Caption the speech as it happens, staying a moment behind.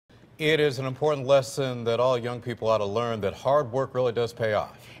It is an important lesson that all young people ought to learn, that hard work really does pay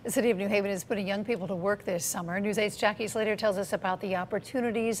off. The city of New Haven is putting young people to work this summer. News 8's Jackie Slater tells us about the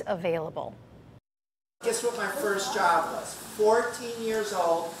opportunities available. Guess what my first job was? 14 years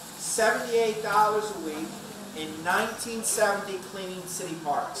old, $78 a week in 1970 cleaning city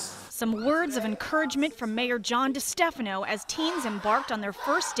parks. Some words of encouragement from Mayor John DeStefano as teens embarked on their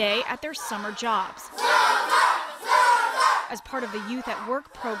first day at their summer jobs. As part of the Youth at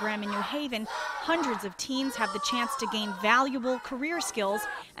Work program in New Haven, hundreds of teens have the chance to gain valuable career skills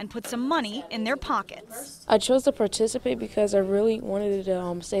and put some money in their pockets. I chose to participate because I really wanted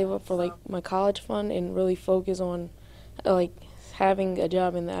to save up for my college fund and really focus on having a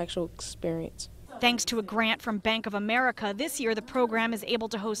job in the actual experience. Thanks to a grant from Bank of America, this year the program is able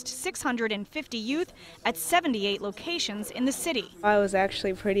to host 650 youth at 78 locations in the city. I was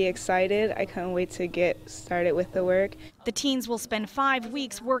actually pretty excited. I couldn't wait to get started with the work. The teens will spend 5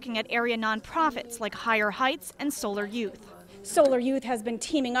 weeks working at area nonprofits like Higher Heights and Solar Youth. Solar Youth has been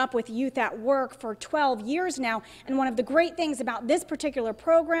teaming up with Youth at Work for 12 years now, and one of the great things about this particular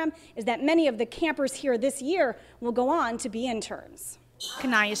program is that many of the campers here this year will go on to be interns.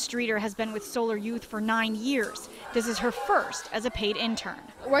 Kanaya Streeter has been with Solar Youth for 9 years. This is her first as a paid intern.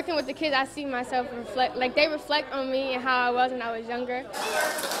 Working with the kids, I see myself reflect, they reflect on me and how I was when I was younger.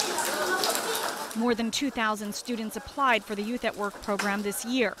 More than 2,000 students applied for the Youth at Work program this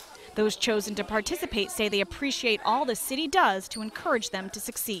year. Those chosen to participate say they appreciate all the city does to encourage them to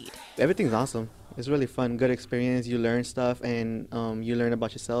succeed. Everything's awesome. It's really fun, good experience. You learn stuff and you learn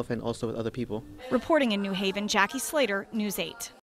about yourself and also with other people. Reporting in New Haven, Jackie Slater, News 8.